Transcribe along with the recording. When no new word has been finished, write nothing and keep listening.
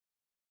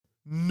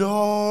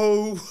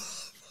No.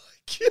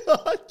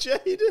 God,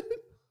 Jaden.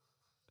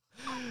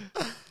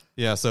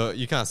 Yeah, so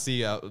you can't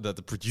see that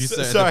the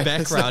producer Sorry, in the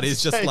background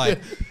is just sorry.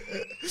 like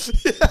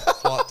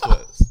plot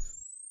twist.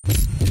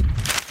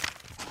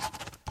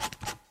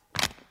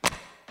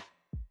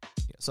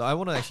 So I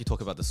want to actually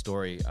talk about the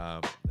story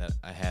that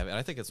I have, and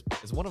I think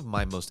it's one of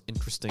my most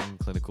interesting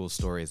clinical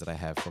stories that I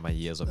have from my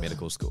years of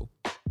medical school.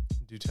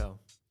 Do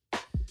tell.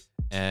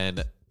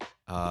 And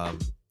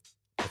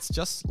it's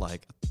just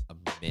like a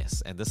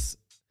mess, and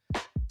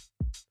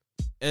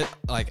I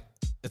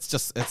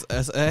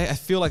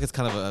feel like it's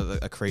kind of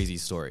a crazy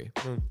story.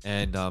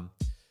 And so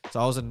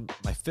I was in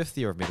my 5th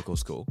year of medical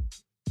school.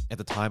 At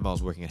the time, I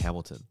was working at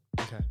Hamilton.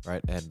 Okay.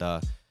 Right, and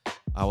I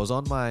was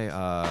on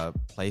my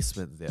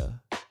placement there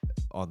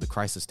on the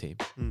crisis team,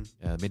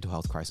 mental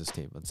health crisis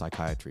team and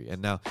psychiatry. And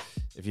now,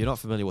 if you're not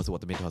familiar with what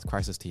the mental health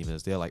crisis team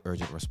is, they're like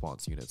urgent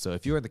response units. So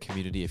if you're in the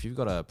community, if you've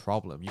got a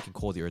problem, you can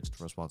call the urgent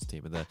response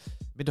team, and the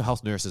mental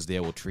health nurses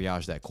there will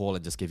triage that call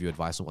and just give you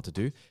advice on what to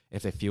do.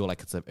 If they feel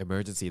like it's an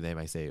emergency, they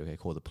may say, okay,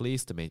 call the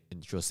police to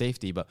ensure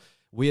safety. But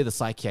we're the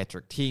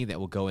psychiatric team that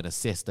will go and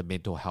assess the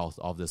mental health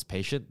of this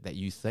patient that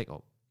you think,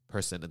 or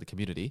person in the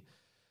community,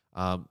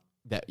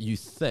 that you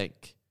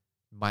think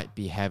might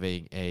be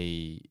having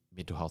a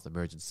mental health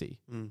emergency,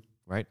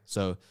 right?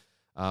 So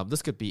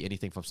this could be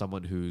anything from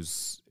someone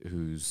who's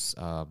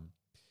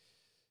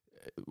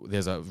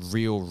there's a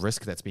real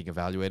risk that's being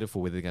evaluated for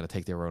whether they're going to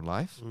take their own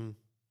life,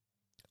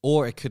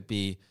 or it could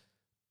be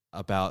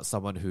about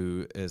someone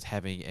who is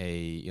having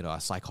a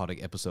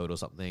psychotic episode or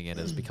something and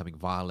is becoming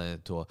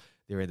violent, or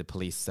they're in the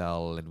police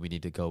cell and we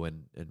need to go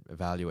and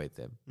evaluate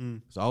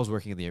them. So I was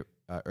working in the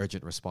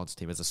urgent response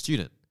team as a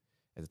student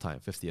at the time,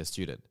 5th year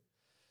student.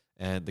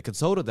 And the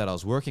consultant that I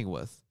was working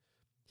with,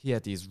 he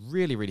had these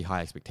really, really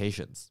high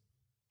expectations.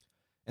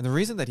 And the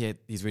reason that he had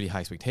these really high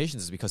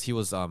expectations is because he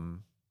was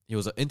an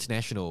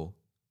international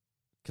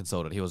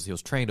consultant. He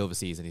was trained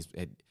overseas, and he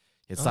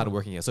had started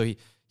working here. So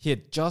he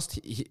had just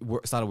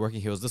started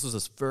working here. This was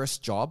his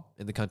first job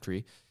in the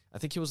country. I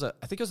think he was an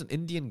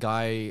Indian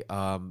guy,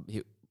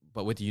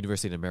 but went to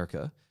university in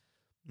America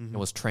and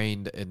was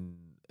trained in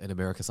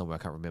America somewhere. I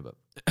can't remember,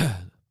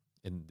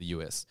 in the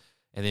US.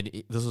 And then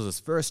this was his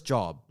first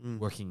job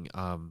working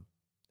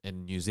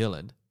in New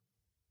Zealand.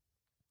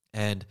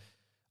 And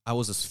I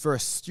was his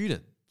first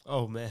student.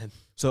 Oh, man.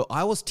 So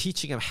I was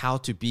teaching him how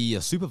to be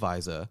a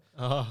supervisor,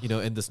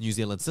 in this New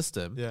Zealand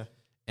system. Yeah.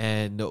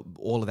 And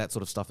all of that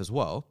sort of stuff as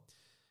well.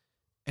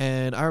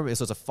 And I remember,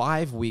 so it's a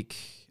 5-week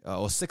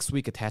or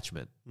 6-week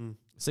attachment.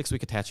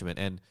 6-week attachment.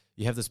 And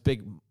you have this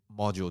big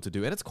module to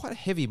do. And it's quite a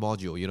heavy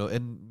module.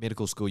 In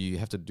medical school, you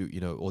have to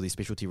do, all these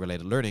specialty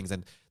related learnings.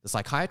 And the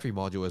psychiatry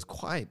module is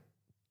quite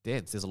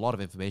dense. There's a lot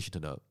of information to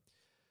know.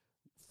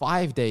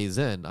 5 days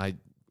in, I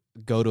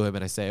go to him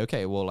and I say,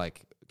 okay, well,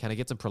 can I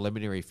get some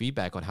preliminary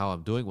feedback on how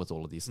I'm doing with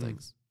all of these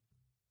things?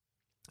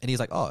 And he's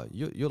like, oh,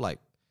 you're like,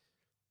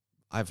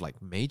 I have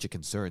major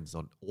concerns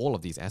on all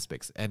of these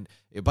aspects. And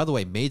by the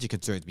way, major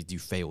concerns means you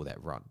fail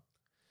that run.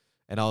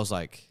 And I was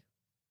like,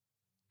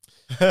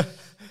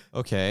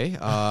 okay,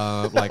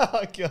 Oh,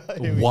 God, here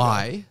we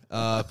why?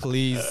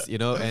 Please,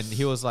 and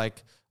he was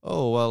like,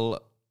 oh,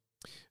 well,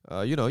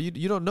 you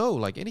don't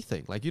know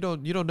anything. You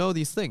don't know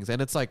these things.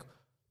 And it's like,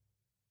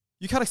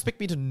 you can't expect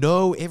me to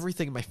know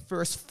everything in my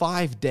first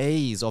 5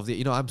 days of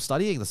the, I'm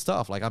studying the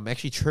stuff. I'm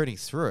actually churning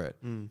through it.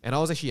 And I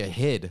was actually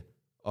ahead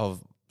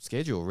of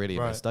schedule really in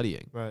my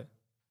studying. Right. And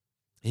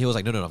he was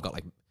like, no, I've got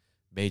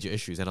major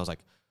issues. And I was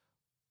like,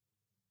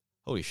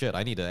 holy shit,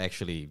 I need to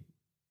actually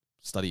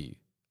study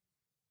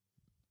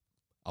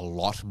a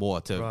lot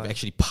more to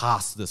actually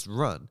pass this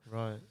run.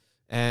 Right.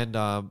 And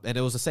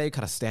it was the same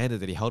kind of standard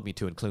that he held me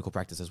to in clinical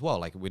practice as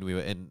well. When we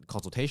were in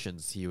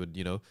consultations, he would,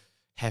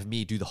 have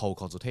me do the whole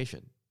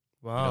consultation.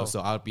 Wow. So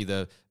I would be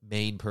the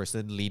main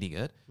person leading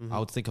it. I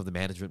would think of the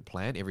management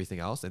plan, everything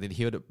else, and then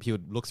he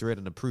would look through it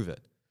and approve it,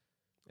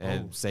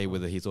 and say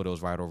whether he thought it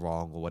was right or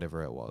wrong or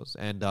whatever it was.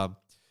 And working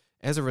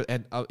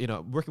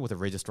with the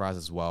registrars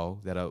as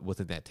well that are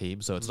within that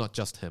team. So it's not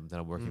just him that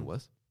I'm working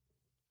with.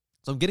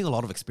 So I'm getting a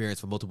lot of experience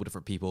from multiple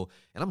different people,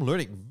 and I'm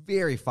learning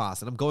very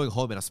fast. And I'm going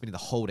home and I'm spending the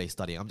whole day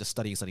studying. I'm just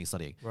studying.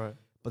 Right.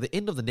 By the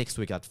end of the next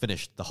week, I'd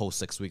finished the whole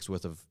 6 weeks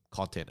worth of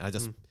content. And I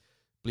just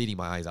bleeding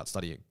my eyes out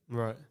studying.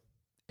 Right.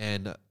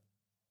 And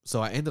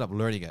so I ended up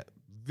learning it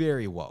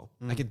very well.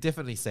 I can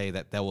definitely say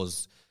that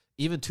was,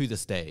 even to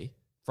this day,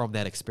 from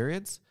that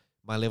experience,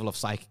 my level of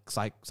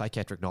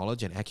psychiatric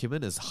knowledge and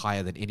acumen is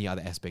higher than any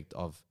other aspect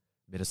of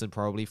medicine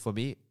probably for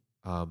me.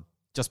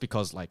 Just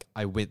because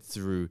I went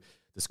through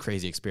this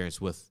crazy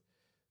experience with,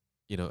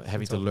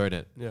 having to learn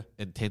it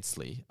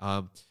intensely.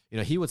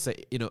 He would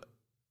say,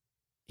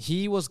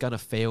 he was going to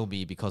fail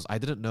me because I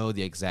didn't know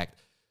the exact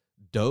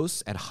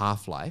dose and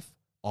half-life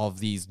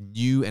of these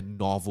new and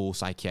novel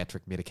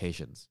psychiatric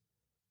medications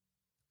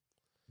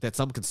that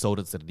some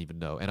consultants didn't even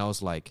know. And I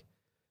was like,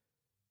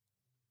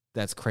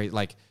 that's crazy.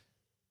 We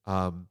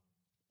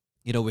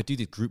do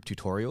these group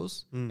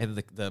tutorials,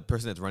 and the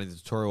person that's running the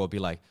tutorial will be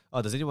like,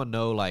 oh, does anyone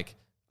know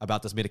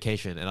about this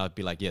medication? And I'd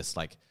be like, yes,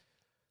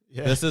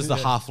 Yeah. This is the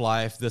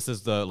half-life. This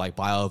is the like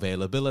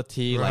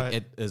bioavailability. Right. Like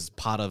it is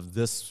part of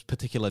this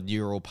particular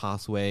neural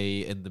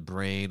pathway in the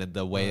brain, and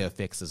the way it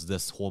affects is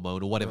this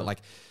hormone or whatever. Right.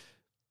 Like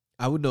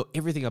I would know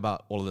everything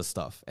about all of this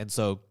stuff, and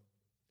so,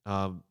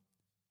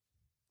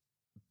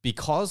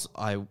 because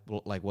I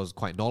was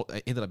I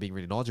ended up being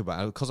really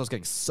knowledgeable. Because I was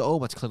getting so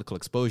much clinical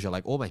exposure.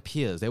 Like all my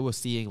peers, they were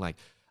seeing like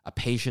a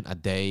patient a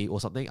day or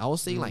something. I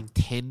was seeing like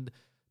 10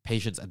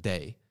 patients a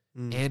day.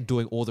 And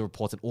doing all the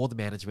reports and all the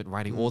management,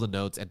 writing all the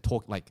notes and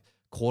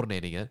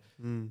coordinating it.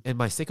 In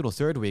my second or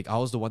third week, I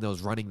was the one that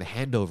was running the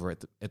handover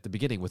at the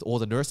beginning with all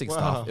the nursing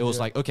stuff. It was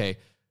like, okay,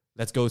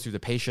 let's go through the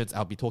patients.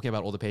 I'll be talking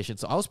about all the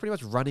patients. So I was pretty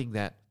much running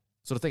that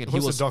sort of thing. And he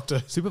was the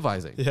doctor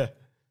supervising. Yeah.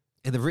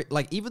 And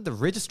even the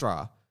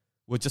registrar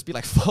would just be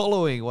like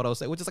following what I was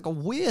saying, which is like a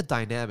weird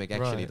dynamic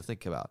actually to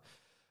think about.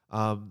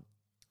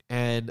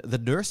 And the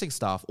nursing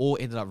staff all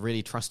ended up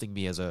really trusting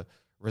me as a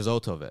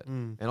result of it.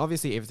 And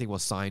obviously everything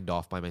was signed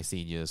off by my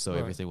seniors, so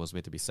everything was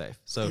meant to be safe.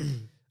 So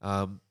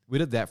we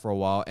did that for a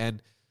while,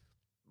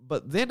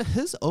 but then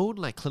his own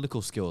like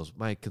clinical skills,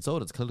 my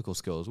consultant's clinical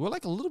skills, were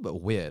like a little bit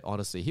weird,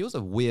 honestly. He was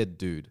a weird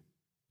dude.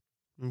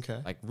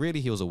 Okay. Like really,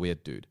 he was a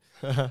weird dude.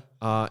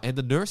 And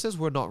the nurses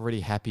were not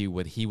really happy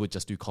when he would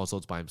just do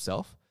consults by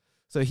himself.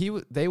 So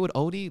they would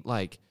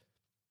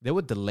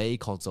delay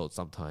consults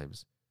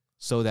sometimes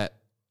so that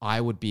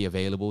I would be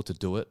available to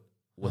do it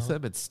with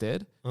him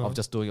instead of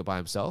just doing it by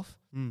himself.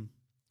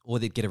 Or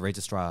they'd get a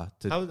registrar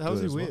to How do was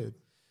it he as well. weird?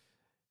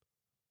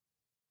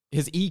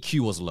 His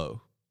EQ was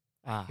low.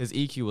 His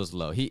EQ was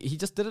low. He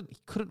just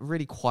couldn't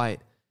really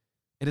quite,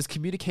 and his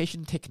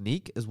communication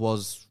technique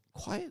was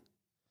quite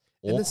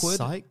in the awkward.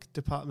 psych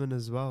department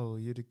as well,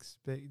 you'd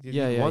expect you'd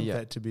Yeah, want yeah.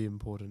 that to be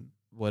important.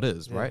 Well, it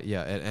is, right?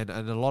 Yeah, and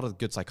a lot of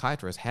good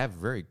psychiatrists have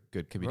very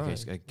good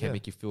communication and can yeah.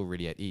 make you feel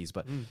really at ease.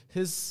 But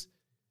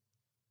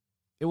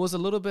it was a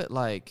little bit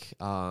like,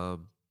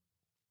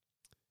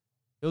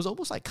 it was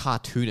almost like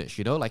cartoonish,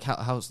 you know? Like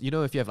how you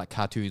know, if you have like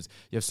cartoons,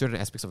 you have certain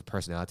aspects of a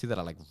personality that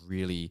are like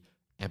really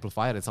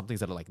amplified and some things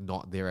that are like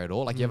not there at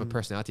all. Like you have a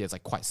personality that's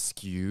like quite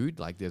skewed.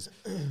 Like there's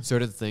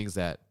certain things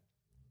that,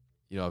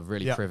 you know, are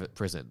really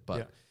present.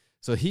 But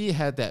so he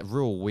had that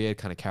real weird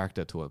kind of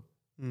character to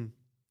him.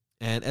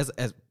 And as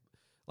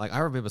like, I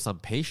remember some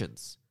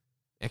patients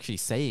actually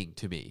saying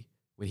to me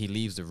when he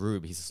leaves the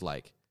room, he's just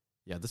like,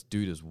 yeah, this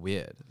dude is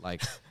weird.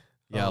 Like,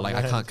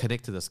 I can't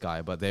connect to this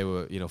guy. But they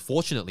were, you know,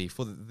 fortunately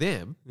for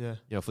them, you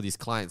know, for these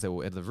clients that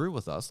were in the room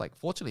with us, like,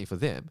 fortunately for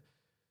them,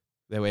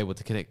 they were able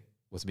to connect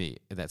with me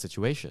in that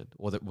situation,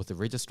 or with the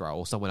registrar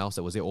or someone else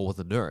that was there, or with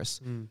the nurse.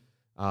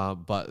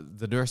 But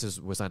the nurses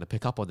were starting to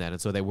pick up on that.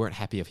 And so they weren't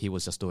happy if he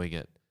was just doing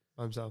it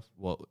by himself.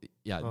 Well,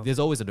 there's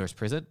always a nurse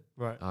present,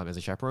 right? As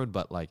a chaperone,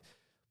 but like,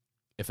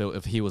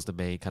 if he was the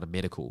main kind of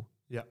medical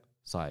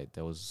side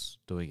that was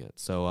doing it.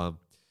 So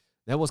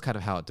that was kind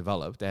of how it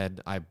developed,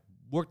 and I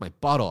worked my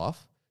butt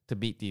off to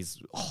meet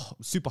these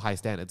super high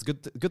standards.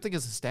 Good thing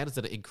is the standards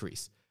didn't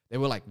increase. They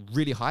were like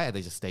really high and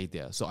they just stayed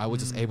there. So I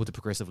was just able to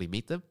progressively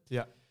meet them.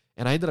 Yeah.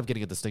 And I ended up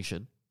getting a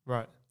distinction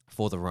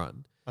for the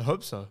run. I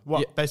hope so.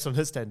 What, based on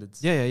his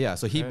standards? Yeah.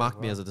 So he marked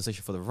me as a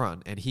distinction for the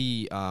run, and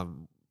he like,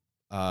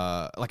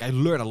 I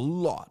learned a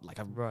lot. Like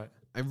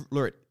I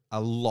learned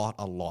a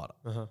lot.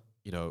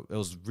 You know, it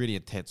was really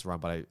intense run,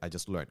 but I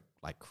just learned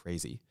like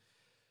crazy.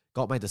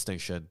 Got my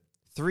distinction.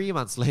 3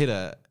 months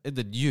later, in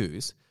the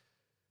news,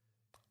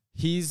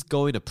 he's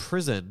going to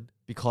prison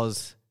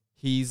because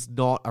he's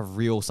not a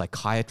real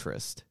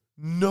psychiatrist.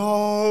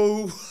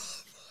 No!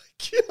 Oh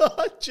my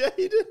God,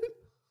 Jaden!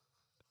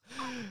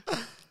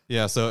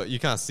 Yeah, so you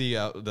can't see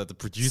that the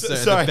producer in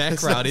the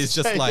background is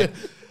just like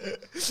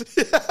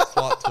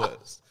plot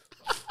twist.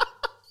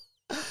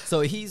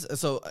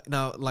 So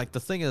now, like, the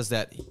thing is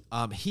that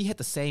he had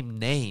the same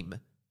name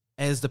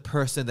as the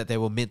person that they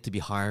were meant to be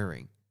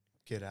hiring.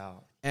 Get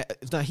out.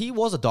 Now, he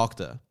was a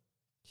doctor.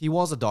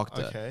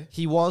 Okay.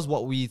 He was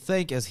what we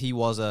think as he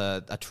was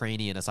a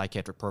trainee in a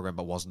psychiatric program,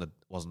 but wasn't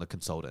a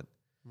consultant.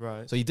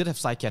 Right. So he did have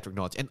psychiatric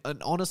knowledge. And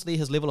honestly,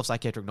 his level of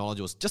psychiatric knowledge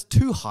was just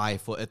too high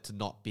for it to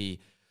not be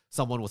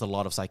someone with a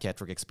lot of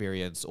psychiatric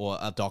experience, or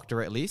a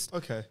doctor at least.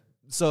 Okay.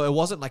 So it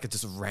wasn't like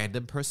just a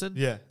random person.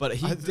 Yeah. But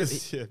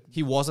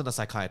he wasn't a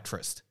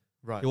psychiatrist.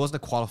 Right. He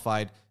wasn't a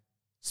qualified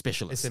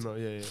specialist.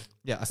 SMO,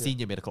 Yeah, a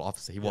senior medical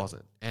officer. He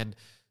wasn't. And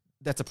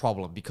that's a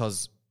problem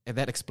because... And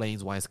that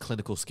explains why his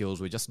clinical skills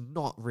were just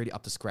not really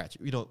up to scratch.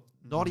 You know,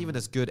 not even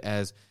as good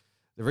as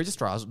the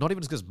registrar's, not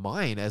even as good as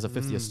mine as a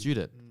fifth-year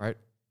student, right?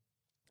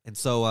 And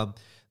so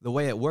the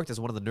way it worked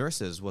is one of the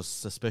nurses was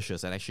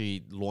suspicious and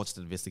actually launched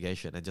an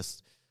investigation and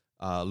just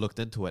looked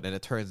into it. And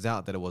it turns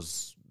out that it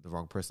was the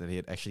wrong person. He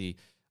had actually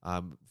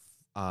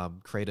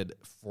created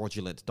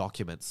fraudulent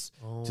documents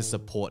to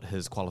support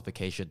his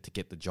qualification to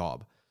get the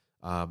job.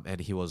 And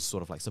he was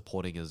sort of like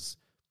supporting his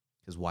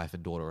wife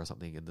and daughter or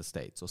something in the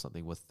States or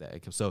something with their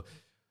income. So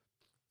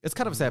it's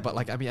kind of sad, but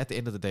like, I mean, at the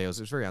end of the day, it was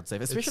very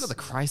unsafe, especially on the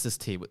crisis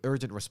team with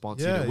urgent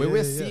response unit, where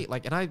we're seeing,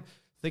 like, and I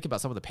think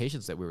about some of the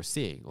patients that we were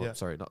seeing, or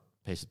sorry, not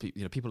patients,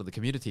 you know, people in the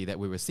community that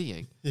we were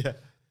seeing. Yeah.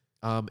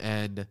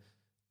 And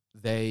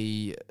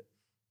they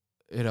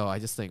I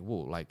just think,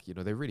 well, like,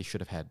 they really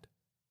should have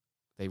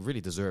they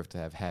really deserve to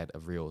have had a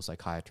real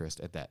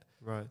psychiatrist at that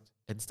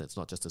instance,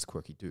 not just this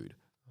quirky dude.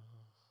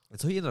 And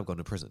so he ended up going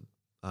to prison.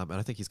 And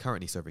I think he's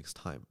currently serving his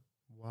time.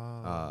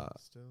 Wow.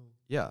 Still.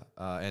 Yeah.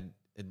 And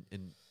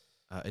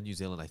in New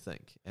Zealand, I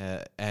think.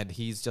 And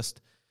he's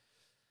just,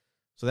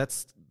 so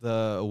that's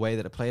the way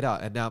that it played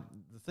out. And now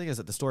the thing is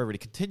that the story really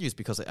continues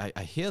because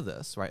I hear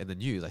this, right, in the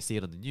news. I see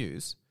it on the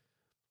news.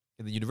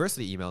 And the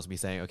university emails me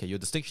saying, okay, your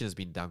distinction has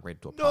been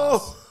downgraded to a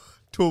pass.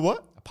 To a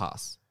what? A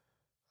pass.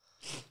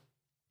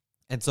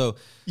 And so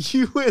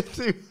you went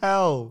through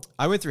hell.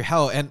 I went through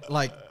hell, and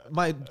like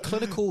my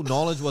clinical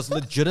knowledge was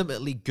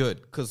legitimately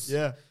good because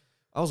I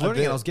was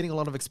learning and I was getting a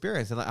lot of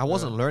experience, and I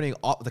wasn't learning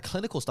the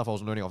clinical stuff. I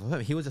was learning off of him.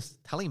 He was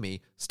just telling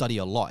me study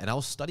a lot, and I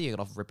was studying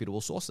it off of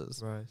reputable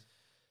sources.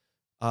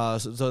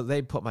 Right. So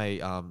they put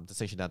my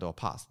distinction down to a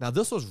pass. Now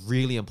this was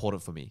really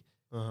important for me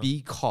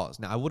because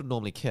now I wouldn't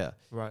normally care.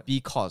 Right.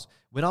 Because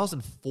when I was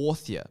in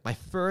 4th year, my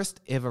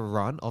first ever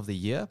run of the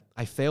year,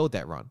 I failed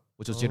that run,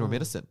 which was general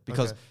medicine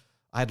because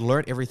I had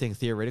learned everything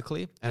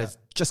theoretically and I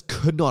just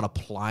could not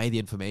apply the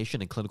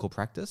information in clinical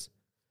practice.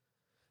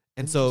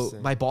 And so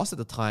my boss at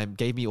the time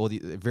gave me all the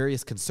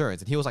various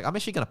concerns. And he was like, I'm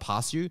actually going to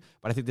pass you,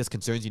 but I think there's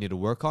concerns you need to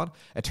work on.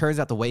 It turns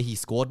out the way he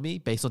scored me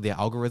based on the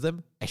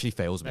algorithm actually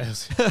fails me.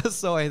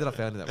 So I ended up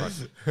failing that run.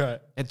 Right.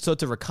 And so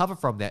to recover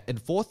from that, in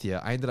 4th year,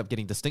 I ended up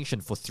getting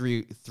distinction for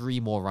three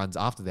more runs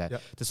after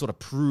that to sort of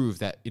prove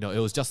that, it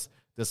was just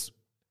this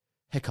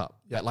hiccup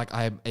that like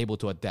I am able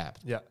to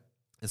adapt. Yeah.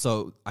 And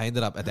so I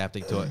ended up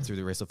adapting to it through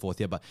the rest of 4th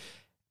year. But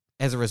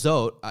as a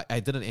result, I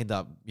didn't end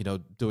up,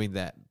 doing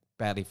that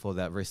badly for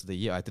that rest of the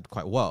year. I did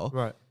quite well.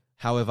 Right.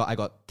 However, I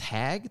got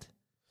tagged.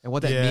 And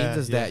what that means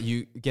is that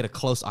you get a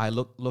close eye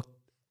look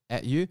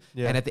at you.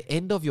 Yeah. And at the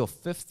end of your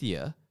 5th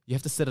year, you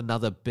have to sit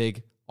another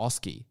big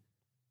OSCE.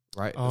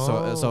 Right.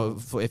 So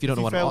if you don't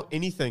know what fail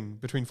anything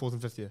between 4th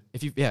and 5th year.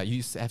 If you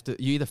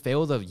either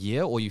fail the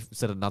year or you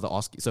sit another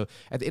OSCE. So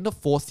at the end of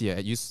 4th year,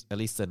 at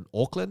least in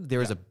Auckland,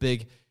 there is a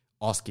big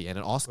OSCE, and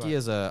an OSCE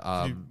is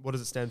a what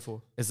does it stand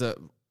for? Is a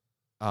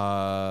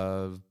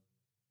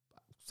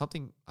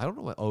something I don't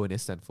know what O and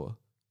S stand for.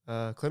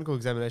 Clinical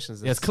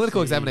examinations. Yeah, it's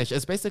clinical examination.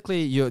 It's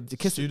basically your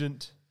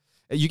student.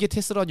 You get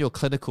tested on your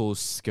clinical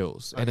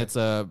skills, and it's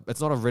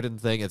not a written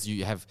thing. It's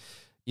you have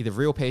either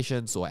real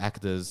patients or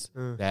actors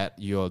that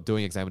you're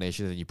doing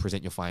examinations and you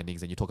present your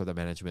findings and you talk about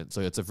management.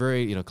 So it's a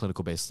very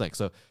clinical based thing.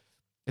 So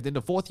at the end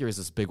of 4th year is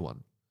this big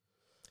one,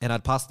 and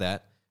I'd passed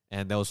that,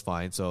 and that was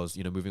fine. So I was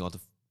moving on to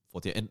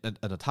 4th year. And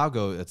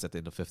Otago, it's at the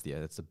end of 5th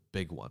year. It's a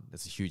big one.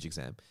 It's a huge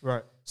exam.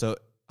 Right. So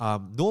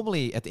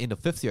normally at the end of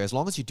 5th year, as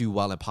long as you do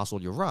well and pass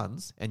all your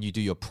runs and you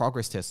do your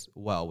progress tests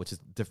well, which is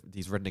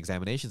these written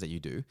examinations that you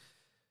do,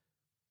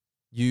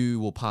 you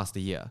will pass the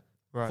year.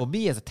 Right. For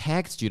me as a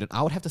tagged student,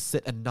 I would have to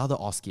sit another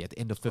OSCE at the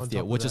end of 5th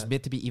year, which is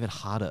meant to be even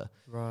harder.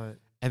 Right.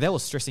 And that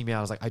was stressing me out.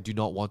 I was like, I do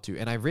not want to.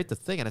 And I read the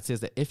thing and it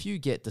says that if you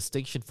get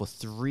distinction for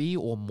 3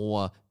 or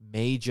more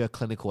major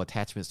clinical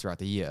attachments throughout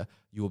the year,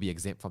 you will be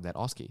exempt from that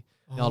OSCE.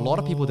 Now, a lot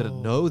of people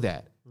didn't know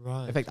that.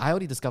 Right. In fact, I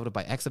only discovered it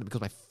by accident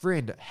because my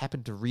friend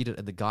happened to read it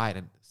in the guide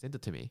and sent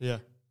it to me. Yeah.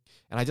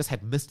 And I just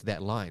had missed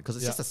that line because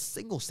it's just a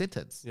single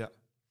sentence. Yeah.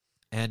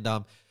 And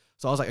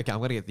so I was like, okay, I'm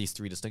going to get these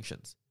 3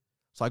 distinctions.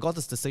 So I got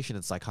this distinction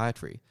in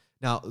psychiatry.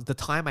 Now, the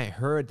time I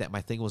heard that my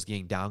thing was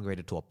getting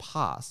downgraded to a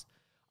pass,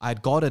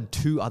 I'd gotten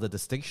 2 other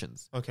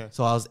distinctions. Okay.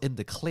 So I was in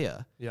the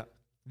clear. Yeah.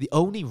 The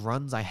only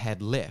runs I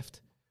had left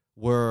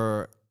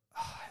were,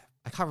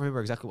 I can't remember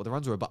exactly what the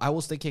runs were, but I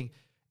was thinking,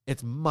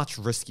 it's much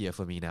riskier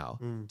for me now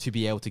to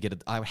be able to get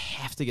it. I would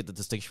have to get the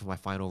distinction for my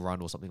final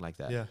run or something like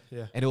that. Yeah,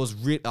 yeah. And it was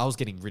I was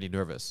getting really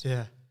nervous.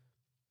 Yeah.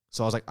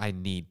 So I was like, I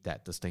need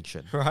that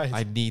distinction. Right.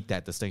 I need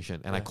that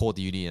distinction. And I called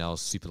the uni and I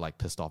was super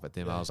pissed off at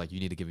them. I was like, you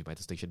need to give me my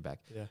distinction back.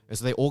 Yeah. And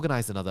so they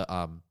organized another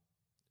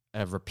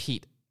a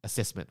repeat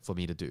assessment for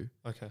me to do.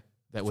 Okay.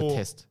 That would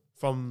test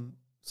from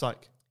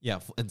psych.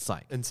 Yeah, in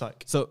psych. In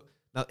psych. So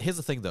now here's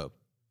the thing though.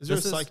 Is there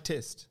a psych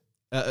test?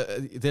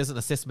 There's an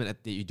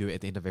assessment that you do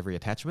at the end of every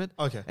attachment.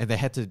 Okay. And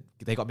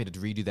they got me to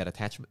redo that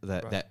attachment,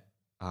 that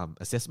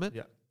assessment.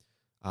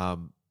 Yeah.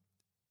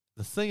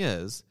 The thing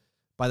is,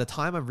 by the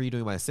time I'm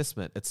redoing my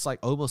assessment, it's like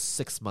almost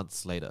 6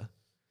 months later.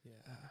 Yeah.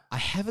 I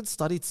haven't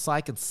studied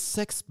psych in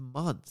 6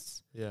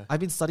 months. Yeah. I've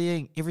been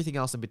studying everything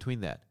else in between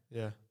that.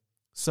 Yeah.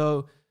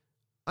 So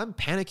I'm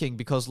panicking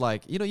because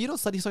you don't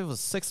study something for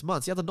 6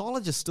 months. Yeah, the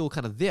knowledge is still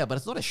kind of there, but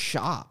it's not as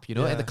sharp,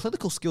 and the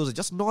clinical skills are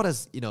just not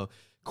as,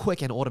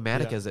 quick and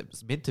automatic as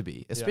it's meant to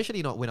be,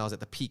 especially not when I was at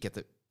the peak at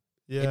the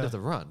end of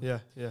the run. Yeah,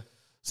 yeah.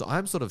 So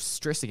I'm sort of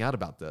stressing out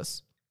about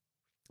this,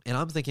 and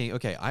I'm thinking,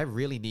 okay, I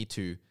really need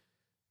to,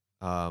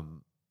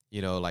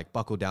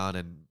 buckle down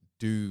and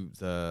do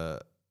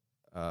the,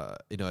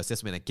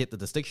 assessment and get the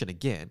distinction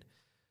again.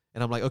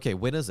 And I'm like, okay,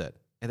 when is it?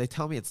 And they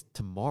tell me it's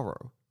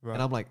tomorrow. Right.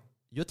 And I'm like,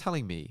 you're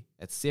telling me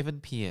at 7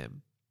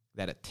 p.m.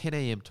 that at 10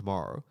 a.m.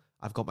 tomorrow,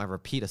 I've got my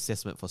repeat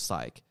assessment for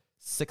psych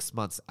 6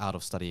 months out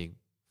of studying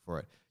for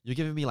it. You're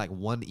giving me like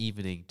 1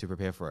 evening to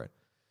prepare for it.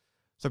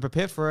 So I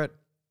prepared for it.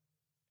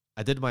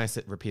 I did my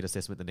repeat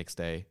assessment the next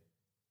day.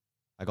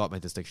 I got my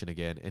distinction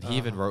again. And he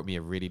even wrote me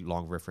a really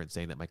long reference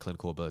saying that my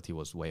clinical ability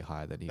was way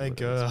higher than he Thank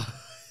would have. God.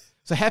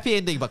 So happy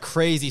ending, but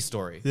crazy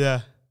story.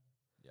 Yeah.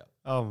 Yeah.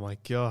 Oh my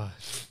God.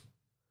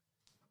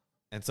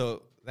 And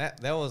so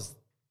that was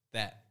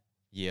that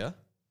year.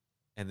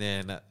 And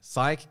then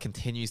psych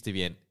continues to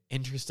be an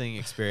interesting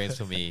experience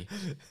for me.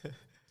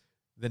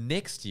 The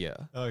next year,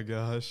 Oh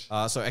gosh.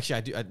 so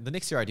actually, the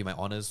next year I do my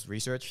honors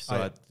research. So Oh,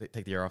 yeah. I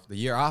take the year off. The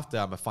year after,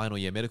 I'm a final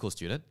year medical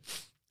student.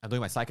 I'm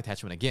doing my psych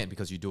attachment again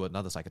because you do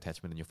another psych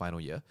attachment in your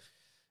final year.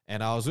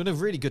 And I was in a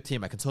really good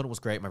team. My consultant was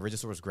great. My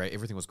registrar was great.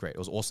 Everything was great. It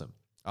was awesome.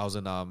 I was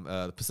in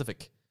the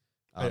Pacific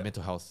Yeah.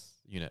 mental health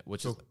unit,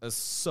 which Cool. is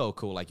so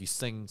cool. Like you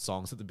sing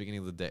songs at the beginning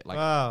of the day. Like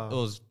Wow. it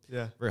was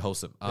Yeah. very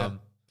wholesome. Yeah.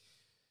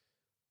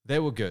 They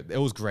were good. It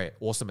was great.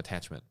 Awesome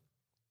attachment.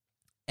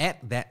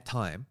 At that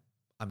time,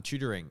 I'm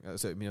tutoring.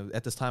 So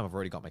at this time, I've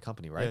already got my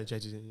company, right? Yeah,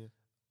 JGD, yeah.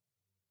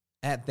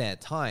 At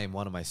that time,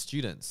 one of my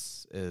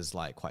students is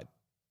like quite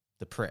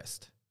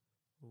depressed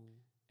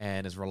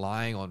and is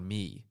relying on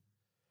me,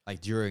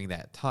 like during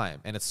that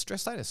time, and it's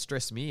starting to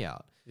stress me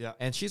out. Yeah.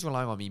 And she's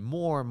relying on me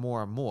more and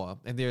more and more.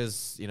 And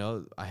there's,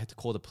 I had to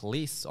call the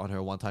police on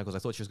her one time because I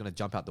thought she was going to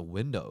jump out the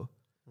window,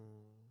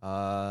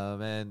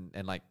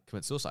 and like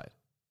commit suicide,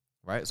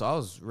 right? So I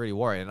was really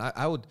worried, and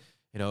I would,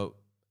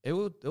 it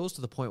was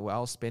to the point where I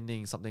was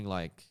spending something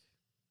like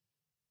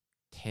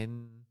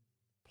 10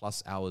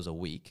 plus hours a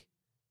week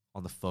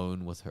on the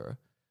phone with her,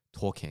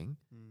 talking,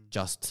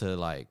 just to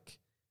like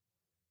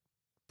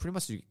pretty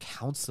much do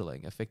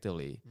counseling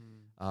effectively,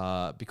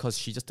 because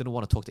she just didn't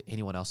want to talk to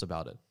anyone else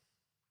about it.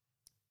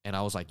 And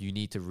I was like, you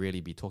need to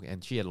really be talking.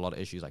 And she had a lot of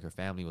issues, like her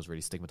family was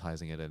really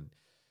stigmatizing it and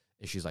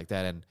issues like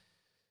that. And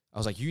I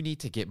was like, you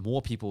need to get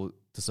more people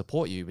to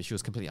support you. But she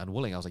was completely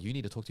unwilling. I was like, you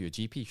need to talk to your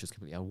GP. She was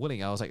completely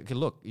unwilling. I was like, okay,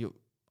 look,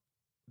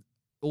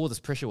 all this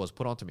pressure was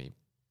put onto me.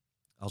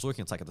 I was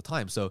working in psych at the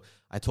time. So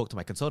I talked to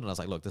my consultant. I was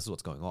like, look, this is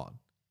what's going on.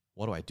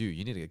 What do I do?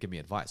 You need to give me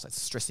advice.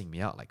 It's stressing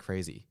me out like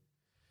crazy.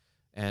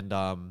 And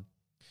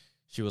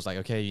she was like,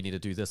 okay, you need to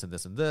do this and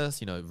this and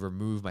this,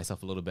 remove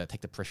myself a little bit,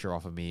 take the pressure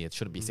off of me. It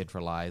shouldn't be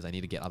centralized. I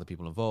need to get other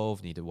people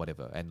involved, need to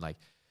whatever. And like,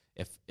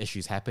 if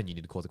issues happen, you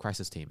need to call the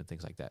crisis team and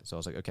things like that. So I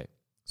was like, okay.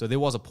 So there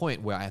was a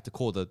point where I had to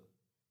call the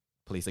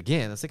police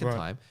again, a second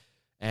time.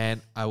 And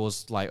I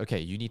was like, okay,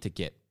 you need to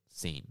get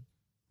seen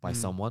by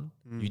someone.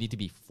 You need to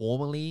be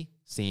formally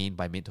seen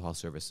by mental health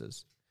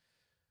services.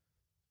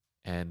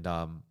 And,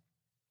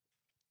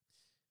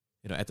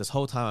 at this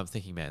whole time I'm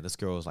thinking, man, this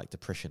girl's like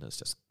depression is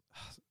just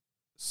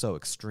so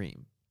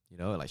extreme,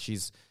 like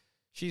she's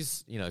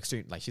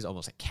extreme, like she's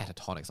almost like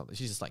catatonic something.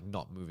 She's just like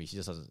not moving. She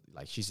just doesn't,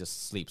 like, she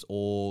just sleeps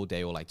all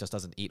day or like just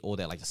doesn't eat all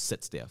day, like just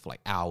sits there for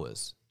like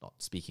hours, not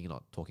speaking,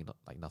 not talking, not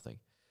like nothing.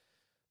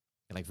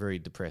 And like very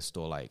depressed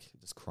or like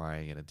just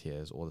crying and in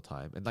tears all the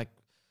time. And like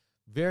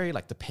very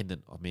like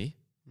dependent on me.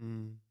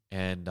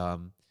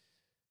 And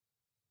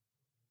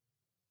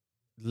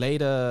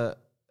later,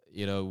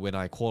 when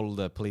I call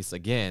the police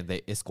again,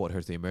 they escort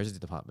her to the emergency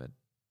department.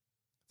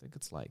 I think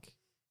it's like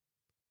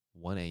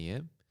 1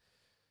 a.m.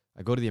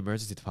 I go to the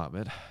emergency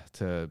department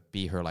to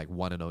be her like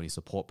one and only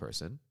support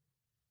person.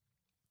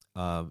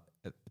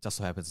 It just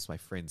so happens it's my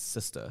friend's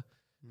sister,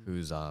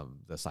 who's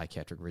the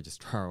psychiatric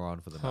registrar on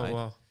for the night.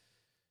 Wow.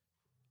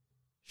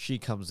 She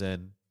comes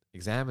in,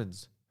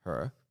 examines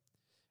her,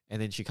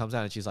 and then she comes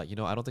out and she's like, I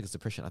don't think it's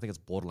depression. I think it's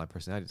borderline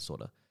personality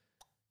disorder.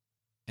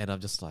 And I'm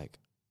just like,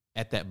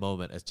 at that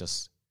moment, it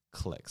just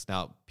clicks.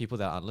 Now, people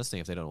that aren't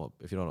listening, if you don't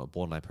know what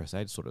borderline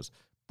personality disorders,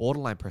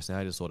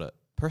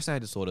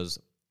 personality disorders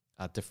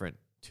are different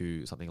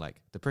to something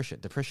like depression.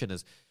 Depression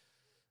is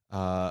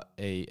a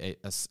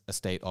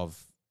state of,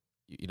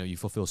 you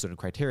fulfill certain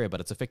criteria,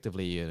 but it's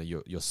effectively,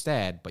 you're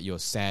sad, but you're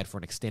sad for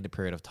an extended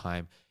period of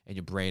time, and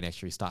your brain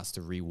actually starts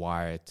to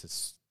rewire to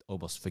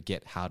almost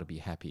forget how to be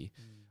happy.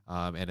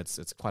 And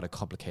it's quite a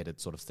complicated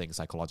sort of thing,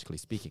 psychologically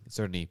speaking.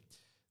 Certainly,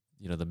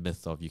 the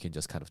myth of you can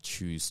just kind of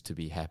choose to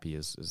be happy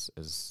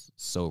is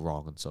so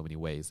wrong in so many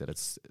ways that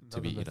it's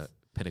to be,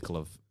 pinnacle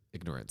of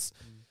ignorance.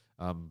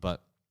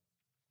 But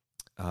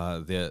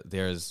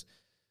there's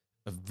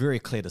a very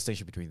clear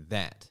distinction between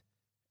that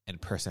and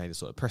personality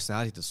disorder.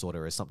 Personality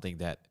disorder is something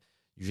that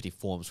usually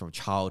forms from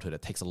childhood.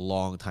 It takes a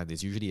long time.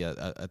 There's usually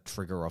a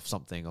trigger of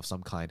something of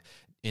some kind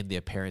in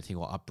their parenting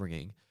or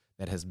upbringing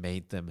that has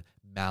made them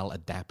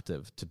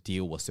maladaptive to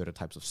deal with certain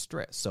types of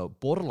stress. So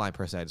borderline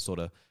personality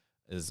disorder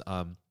is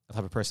a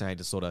type of personality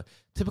disorder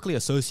typically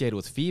associated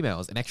with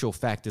females. In actual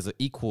fact, there's an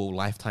equal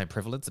lifetime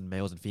prevalence in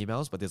males and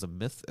females, but there's a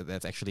myth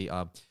that's actually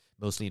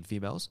mostly in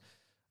females.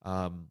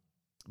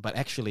 But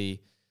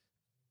actually,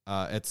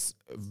 it's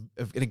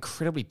an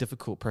incredibly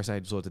difficult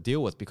personality disorder to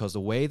deal with, because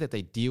the way that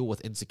they deal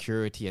with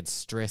insecurity and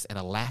stress and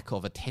a lack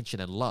of attention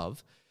and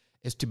love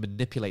is to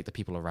manipulate the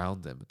people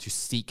around them to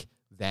seek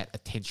that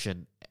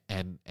attention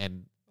and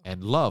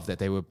love that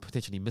they were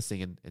potentially missing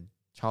in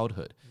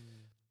childhood.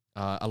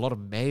 A lot of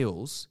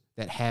males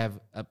that have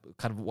a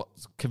kind of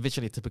what's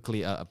conventionally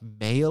typically a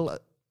male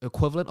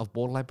equivalent of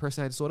borderline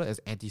personality disorder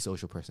is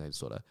antisocial personality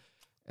disorder.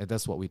 And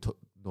that's what we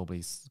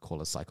normally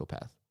call a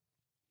psychopath.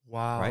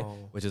 Wow.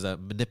 Which is a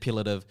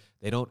manipulative.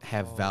 They don't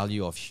have Oh.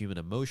 value of human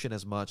emotion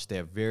as much.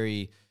 They're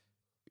very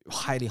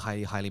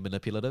highly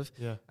manipulative.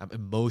 Yeah.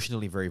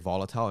 Emotionally very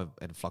volatile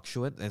and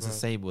fluctuant. And it's the Right.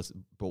 same with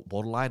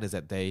borderline, is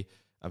that they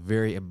are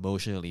very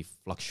emotionally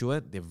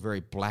fluctuant. They're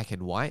very black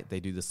and white. They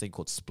do this thing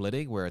called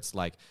splitting, where it's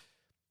like,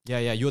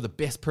 yeah, you're the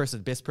best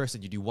person.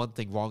 You do one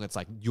thing wrong, it's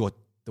like you're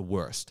the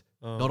worst.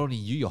 Oh. Not only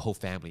you, your whole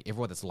family,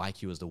 everyone that's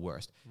like you is the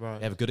worst. Right.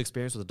 They have a good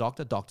experience with a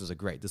doctor. Doctors are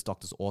great. This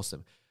doctor's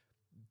awesome.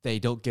 They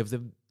don't give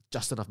them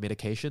just enough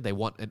medication. They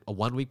want a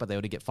 1 week, but they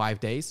only get 5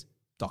 days.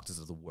 Doctors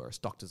are the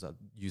worst. Doctors are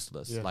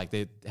useless. Yeah. Like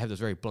they have this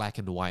very black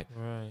and white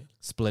Right.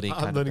 splitting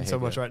kind I'm of learning so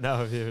much behavior. right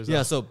now here.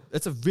 Yeah, so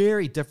it's a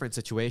very different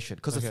situation.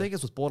 Because Okay. the thing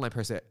is with borderline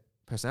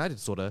personality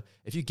disorder,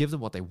 if you give them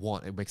what they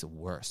want, it makes it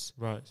worse.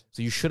 Right.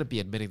 So you shouldn't be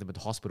admitting them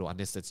into hospital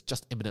unless it's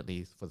just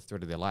imminently for the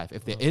threat of their life.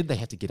 If they're in, they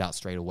have to get out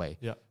straight away.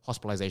 Yeah.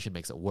 Hospitalization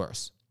makes it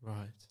worse.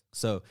 Right.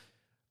 So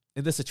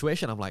in this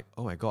situation, I'm like,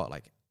 oh my God,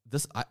 like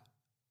this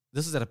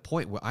is at a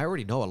point where I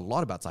already know a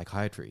lot about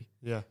psychiatry.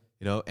 Yeah.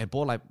 You know, and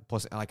like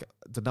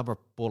the number of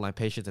borderline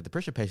patients and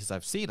depression patients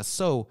I've seen are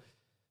so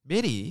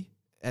many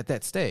at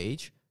that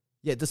stage.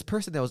 Yet this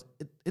person that was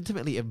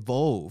intimately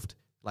involved,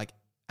 like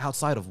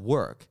outside of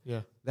work,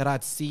 Yeah. that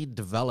I'd seen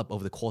develop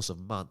over the course of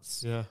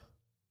months, Yeah.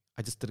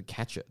 I just didn't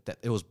catch it, that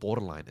it was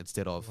borderline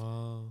instead of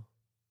Wow.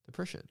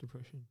 depression.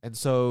 Depression. And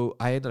so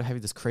I ended up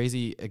having this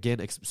crazy,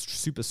 again,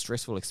 super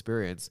stressful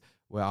experience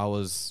where I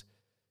was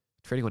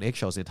treading on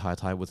eggshells the entire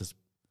time with this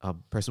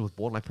person with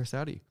borderline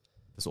personality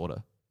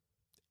disorder.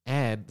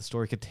 And the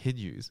story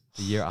continues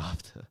the year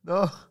after.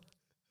 No.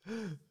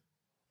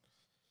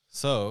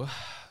 So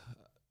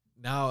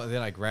now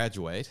then I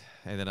graduate,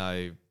 and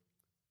then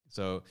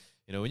so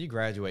you know, when you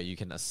graduate, you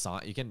can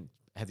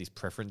have these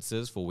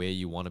preferences for where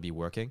you want to be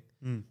working,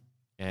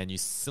 and you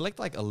select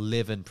like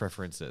 11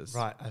 preferences.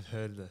 Right. I've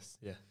heard this.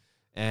 Yeah.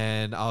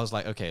 And I was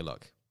like, okay,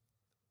 look,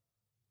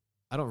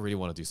 I don't really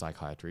want to do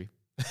psychiatry.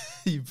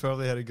 You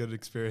probably had a good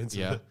experience.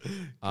 Yeah. With it.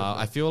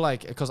 I feel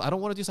like, because I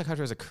don't want to do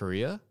psychiatry as a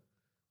career.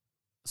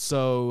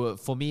 So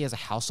for me as a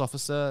house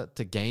officer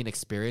to gain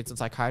experience in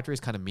psychiatry is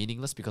kind of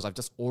meaningless, because I've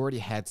just already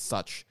had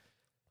such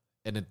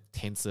an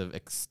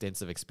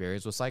extensive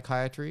experience with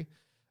psychiatry.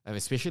 And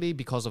especially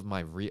because of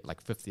my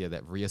fifth year,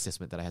 that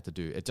reassessment that I had to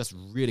do, it just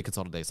really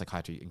consolidated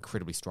psychiatry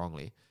incredibly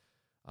strongly.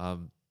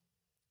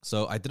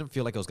 So I didn't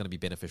feel like it was going to be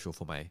beneficial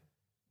for my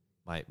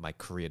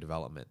career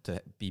development to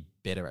be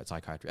better at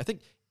psychiatry. I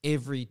think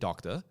every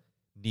doctor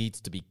needs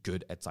to be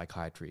good at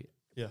psychiatry.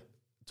 Yeah.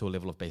 To a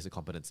level of basic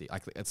competency.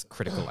 It's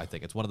critical, I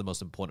think. It's one of the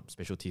most important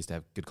specialties to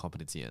have good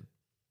competency in.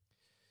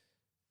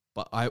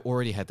 But I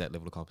already had that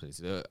level of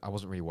competency. I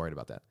wasn't really worried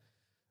about that.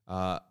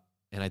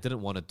 And I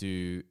didn't want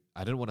to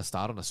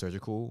start on a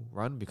surgical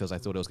run, because I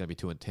thought it was going to be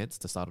too intense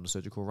to start on a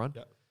surgical run.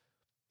 Yeah.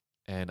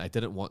 And I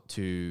didn't want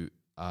to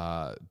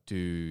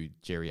do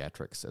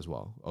geriatrics as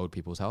well, old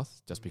people's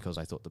health, just because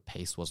I thought the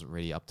pace wasn't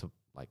really up to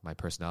like my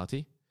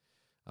personality.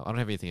 I don't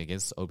have anything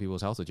against old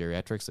people's health or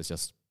geriatrics. It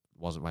just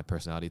wasn't my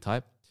personality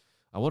type.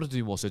 I wanted to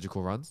do more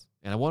surgical runs,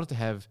 and I wanted to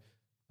have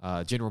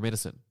general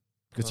medicine,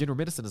 because general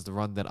medicine is the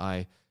run that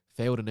I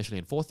failed initially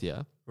in fourth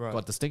year, Right.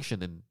 got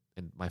distinction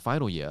in my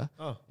final year,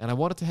 Oh. and I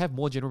wanted to have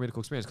more general medical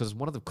experience, because it's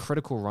one of the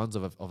critical runs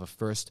of a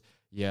first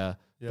year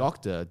Yeah.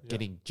 doctor Yeah.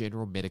 getting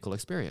general medical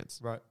experience.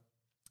 Right.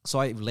 So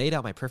I laid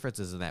out my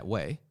preferences in that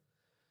way.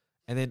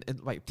 And then in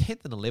like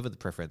 10th and 11th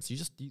preference, you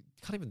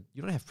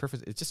don't have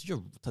preference. It's just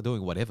you're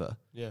doing whatever.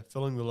 Yeah.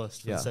 Filling the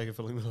list for Yeah. the sake of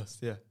filling the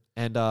list. Yeah.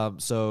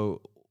 And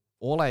so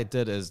all I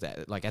did is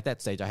that, like at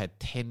that stage, I had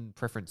 10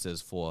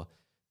 preferences for,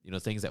 you know,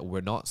 things that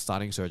were not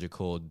starting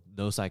surgical,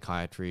 no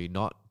psychiatry,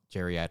 not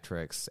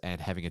geriatrics, and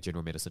having a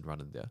general medicine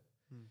run in there.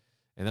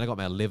 And then I got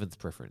my 11th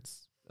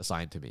preference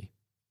assigned to me,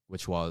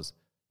 which was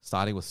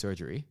starting with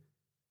surgery,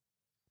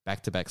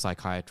 back-to-back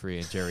psychiatry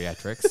and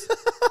geriatrics,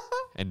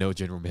 and no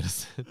general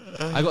medicine.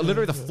 I got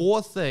literally the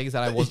 4 things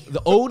that I was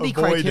the only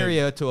Avoiding.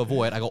 criteria to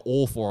avoid. I got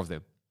all 4 of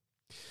them.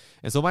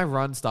 And so my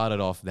run started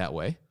off that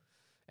way.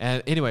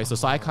 And anyway, so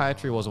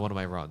psychiatry was one of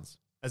my runs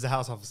As a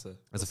house officer.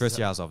 as a first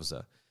year house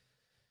officer.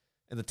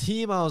 And the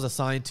team I was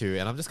assigned to,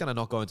 and I'm just going to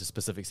not go into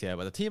specifics here,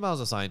 but the team I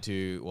was assigned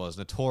to was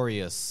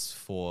notorious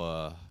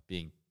for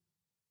being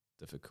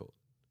difficult.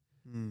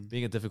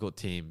 Being a difficult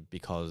team,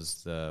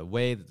 because the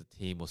way that the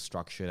team was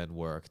structured and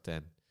worked,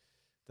 and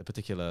the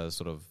particular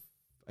sort of,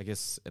 I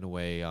guess, in a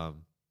way,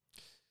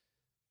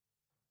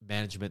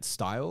 management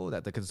style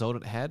that the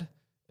consultant had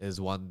is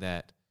one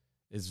that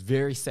is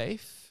very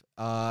safe.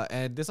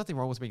 And there's nothing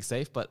wrong with being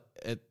safe, but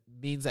it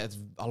means that it's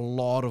a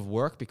lot of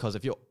work, because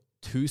if you're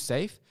too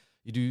safe,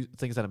 you do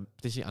things that are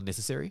potentially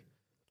unnecessary.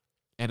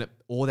 And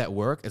all that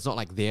work, it's not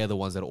like they're the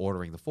ones that are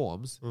ordering the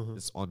forms.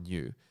 It's on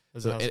you.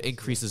 As a So house it officer.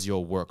 increases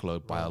your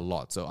workload by a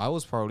lot. So I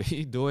was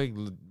probably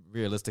doing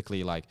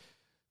realistically like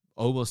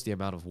almost the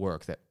amount of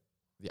work that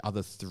the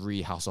other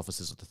 3 house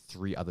officers of the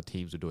 3 other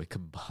teams were doing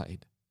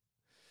combined.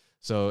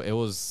 So it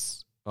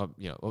was,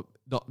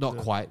 not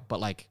quite, but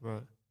like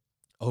Right.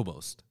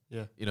 almost.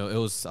 Yeah. You know, it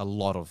was a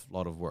lot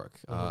of work.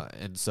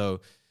 And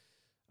so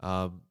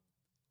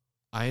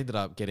I ended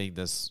up getting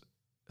this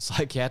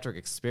psychiatric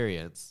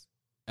experience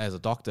as a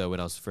doctor when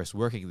I was first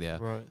working there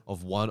Right.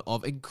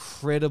 of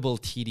incredible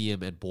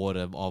tedium and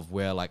boredom, of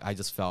where like I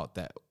just felt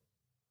that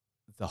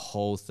the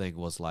whole thing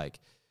was like,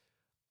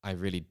 I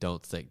really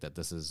don't think that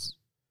this is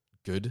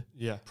good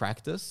Yeah.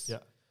 practice. Yeah.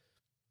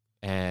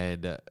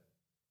 And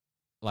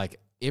like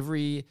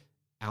every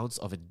ounce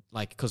of it,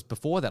 like, because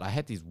before that I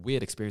had these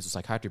weird experiences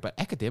with psychiatry, but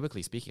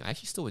academically speaking, I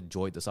actually still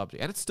enjoyed the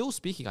subject, and it's still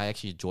speaking, I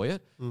actually enjoy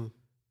it. Mm.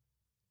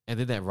 And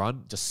then that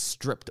run just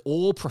stripped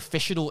all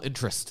professional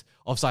interest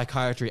of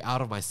psychiatry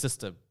out of my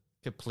system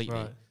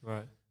completely.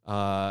 Right.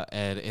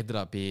 And it ended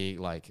up being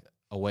like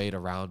a way to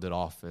round it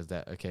off. Is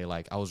that okay?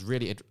 Like I was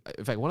really,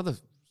 in fact,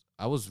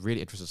 I was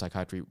really interested in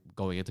psychiatry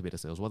going into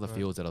medicine. It was one of the Right.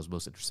 fields that I was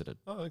most interested in.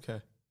 Oh,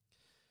 okay.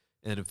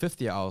 And in fifth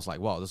year, I was like,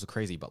 wow, this is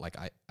crazy, but like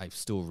I'm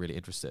still really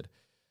interested.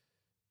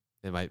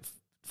 In my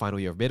final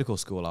year of medical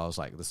school, I was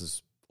like, this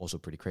is also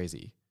pretty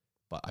crazy,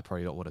 but I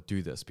probably don't want to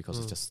do this because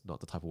it's just not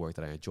the type of work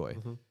that I enjoy.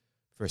 Mm-hmm.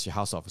 First year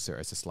house officer,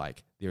 it's just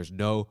like, there's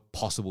no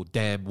possible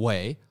damn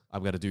way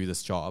I'm going to do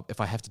this job. If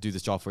I have to do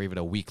this job for even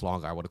a week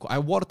longer, I want to quit. I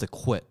wanted to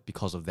quit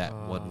because of that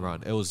one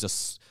run. It was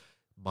just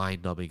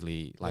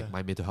mind-numbingly, like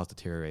my mental health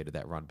deteriorated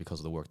that run because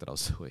of the work that I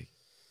was doing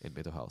in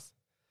mental health.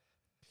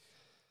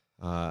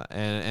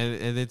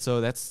 And then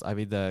so that's, I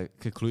mean, the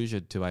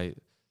conclusion to my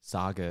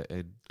saga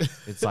in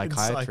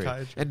psychiatry.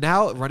 And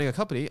now running a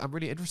company, I'm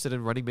really interested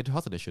in running mental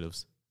health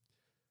initiatives.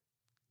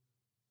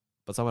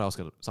 But someone else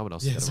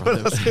is gonna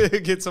run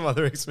them. Get some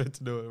other expert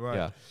to do it, right?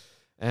 Yeah.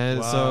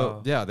 And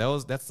so Wow. yeah,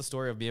 that's the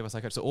story of me and my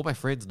psychiatrist. So all my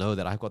friends know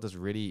that I've got this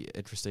really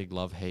interesting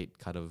love-hate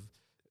kind of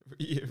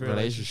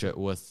relationship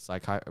with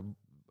psychiatry.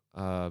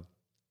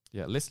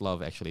 Less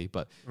love actually,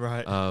 but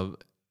Right.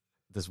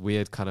 this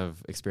weird kind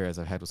of experience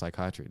I've had with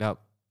psychiatry. Now,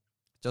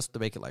 just to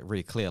make it like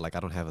really clear, like I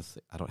don't have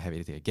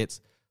anything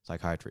against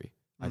psychiatry.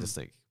 I just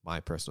think my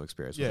personal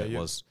experience with it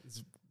was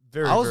It's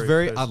I was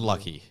very personal.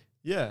 unlucky.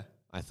 Yeah.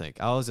 I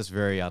think I was just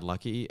very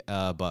unlucky,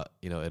 but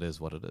you know, it is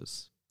what it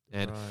is.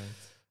 And Right.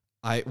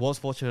 I was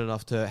fortunate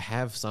enough to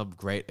have some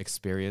great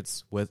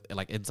experience with,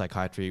 like, in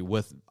psychiatry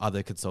with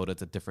other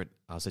consultants in different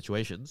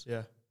situations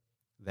Yeah.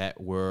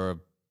 that were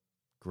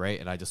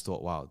great. And I just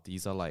thought, wow,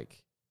 these are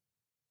like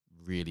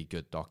really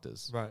good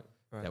doctors. Right.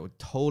 Right. That were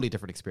totally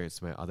different experiences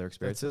from my other That's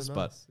so experiences,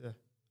 but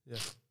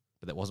nice.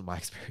 that wasn't my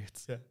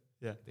experience. Yeah.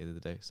 Yeah. At the end of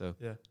the day. So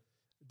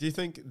Do you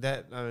think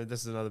that, I mean, this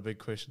is another big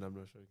question, I'm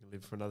not sure we can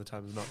leave it for another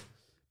time or not,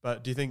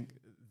 but do you think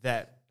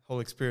that whole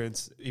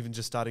experience, even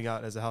just starting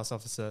out as a house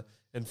officer,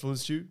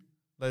 influenced you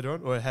later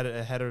on, or it had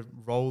a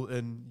role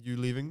in you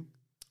leaving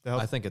the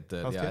health? I think it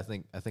did. Yeah,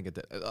 healthcare? I think it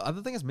did.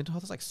 Other thing is, mental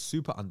health is like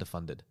super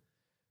underfunded,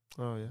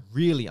 Oh, yeah.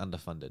 really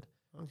underfunded.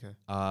 Okay.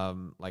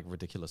 Like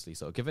ridiculously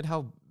so. Given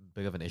how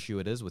big of an issue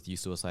it is with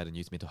youth suicide and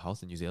youth mental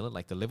health in New Zealand,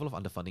 like the level of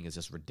underfunding is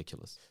just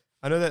ridiculous.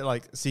 I know that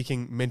like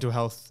seeking mental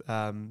health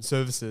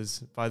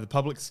services by the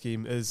public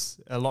scheme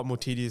is a lot more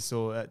tedious,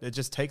 or it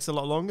just takes a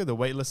lot longer. The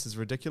wait list is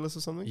ridiculous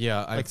or something.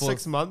 Yeah, Like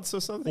 6 months or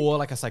something. for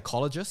like a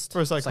psychologist.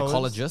 For a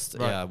psychologist?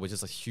 Right. Yeah, which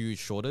is a huge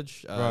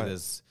shortage. Right.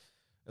 There's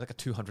like a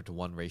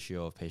 200-to-1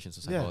 ratio of patients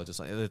to Yeah. psychologists.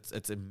 Like,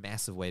 it's a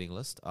massive waiting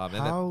list. And that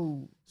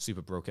How?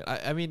 super broken.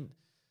 I mean,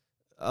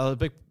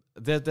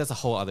 there's a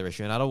whole other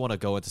issue, and I don't want to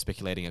go into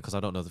speculating it because I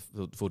don't know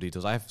the full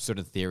details. I have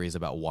certain theories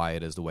about why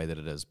it is the way that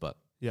it is, but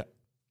Yeah.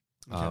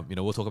 you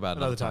know, we'll talk about it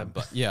another time.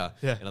 But yeah,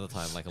 Yeah. another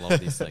time, like a lot of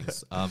these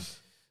things.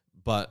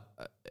 But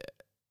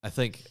I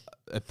think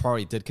it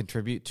probably did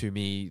contribute to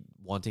me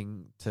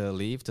wanting to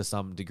leave to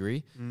some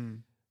degree.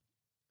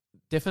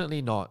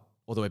 Definitely not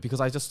all the way,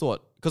 because I just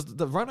thought, because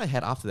the run I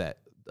had after that,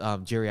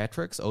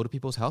 geriatrics, older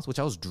people's health, which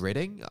I was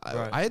dreading,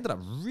 I ended up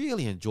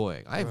really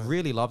enjoying. I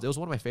really loved it. It was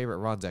one of my favorite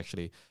runs,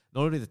 actually.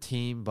 Not only the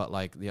team, but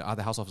like the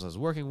other house officers I was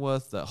working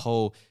with, the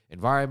whole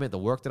environment, the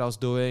work that I was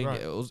doing.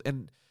 Right. It was,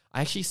 and I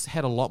actually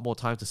had a lot more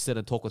time to sit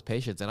and talk with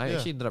patients, and I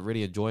actually ended up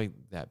really enjoying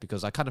that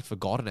because I kind of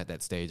forgotten at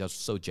that stage. I was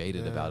so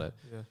jaded about it.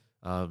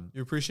 Yeah.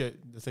 You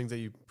appreciate the things that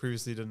you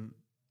previously didn't.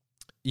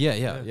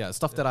 Yeah.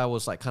 Stuff that I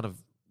was like kind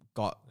of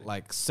got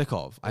like sick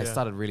of. I Yeah.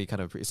 started really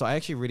kind of, so I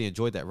actually really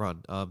enjoyed that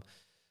run.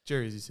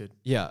 Jerry, as you said.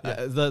 Yeah,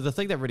 Yeah. The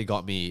thing that really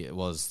got me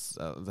was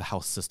the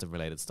health system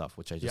related stuff,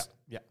 which I just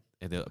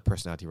and the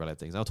personality related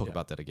things. I'll talk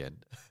about that again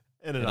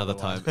In another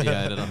time.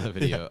 Yeah, in another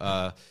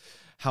video.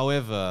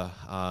 However,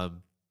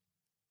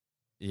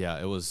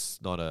 it was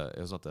not the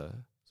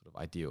sort of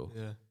ideal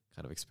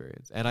kind of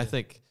experience, and I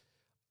think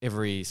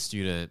every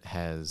student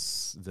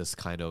has this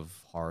kind of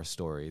horror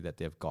story that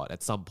they've got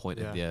at some point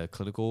in their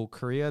clinical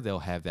career. They'll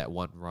have that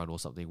one run or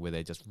something where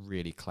they just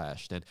really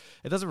clashed, and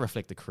it doesn't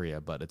reflect the career,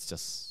 but it's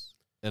just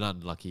an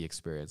unlucky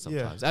experience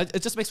sometimes.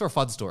 It just makes for a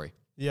fun story.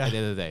 Yeah. At the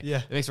end of the day.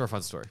 Yeah. It makes for a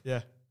fun story.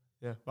 Yeah.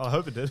 Yeah. Well, I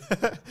hope it did,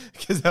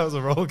 because that was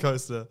a roller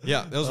coaster.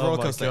 Yeah, there was a Oh roller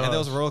my coaster, and there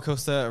was a gosh. roller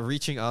coaster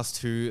reaching us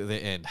to the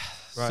end.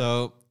 Right.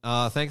 So,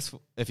 thanks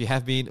if you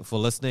have been for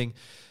listening.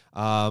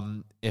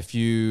 If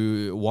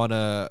you want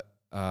to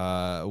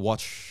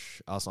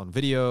watch us on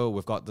video,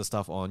 we've got the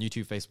stuff on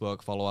YouTube,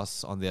 Facebook. Follow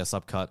us on their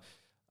Subcut.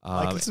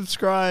 Like and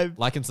subscribe.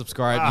 Like and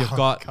subscribe. Wow, You've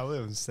got I can't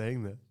believe I'm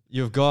saying that.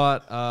 You've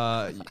got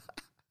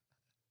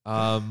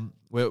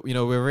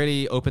we're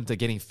really open to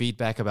getting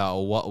feedback about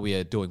what we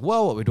are doing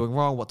well, what we're doing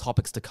wrong, what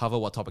topics to cover,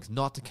 what topics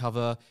not to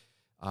cover,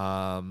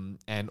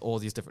 and all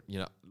these different,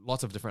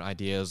 lots of different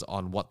ideas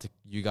on what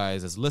you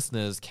guys as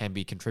listeners can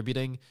be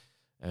contributing.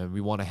 And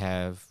we want to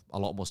have a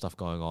lot more stuff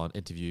going on,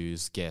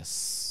 interviews,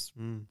 guests,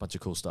 bunch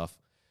of cool stuff.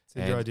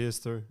 Send your ideas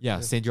through.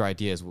 Yeah, send your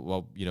ideas.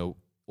 Well,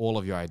 all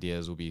of your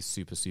ideas will be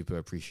super, super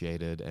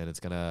appreciated, and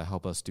it's going to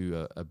help us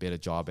do a better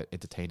job at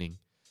entertaining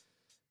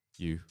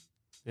you.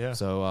 Yeah.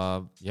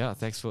 So,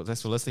 thanks for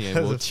listening,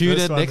 and we'll tune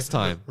in next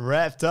time.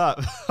 Wrapped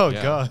up.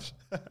 Gosh.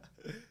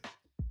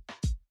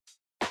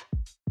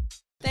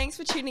 Thanks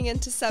for tuning in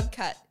to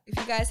Subcut. If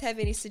you guys have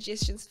any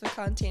suggestions for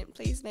content,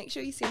 please make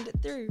sure you send it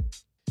through.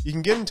 You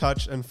can get in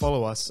touch and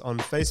follow us on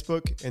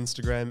Facebook,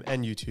 Instagram,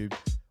 and YouTube,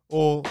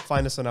 or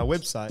find us on our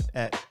website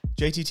at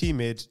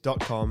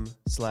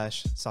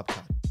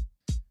jttmed.com/subcut.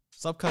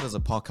 Subcut is a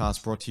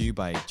podcast brought to you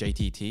by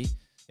JTT.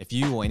 If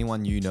you or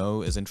anyone you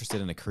know is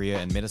interested in a career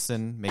in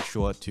medicine, make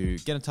sure to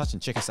get in touch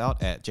and check us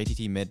out at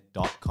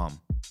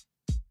jttmed.com.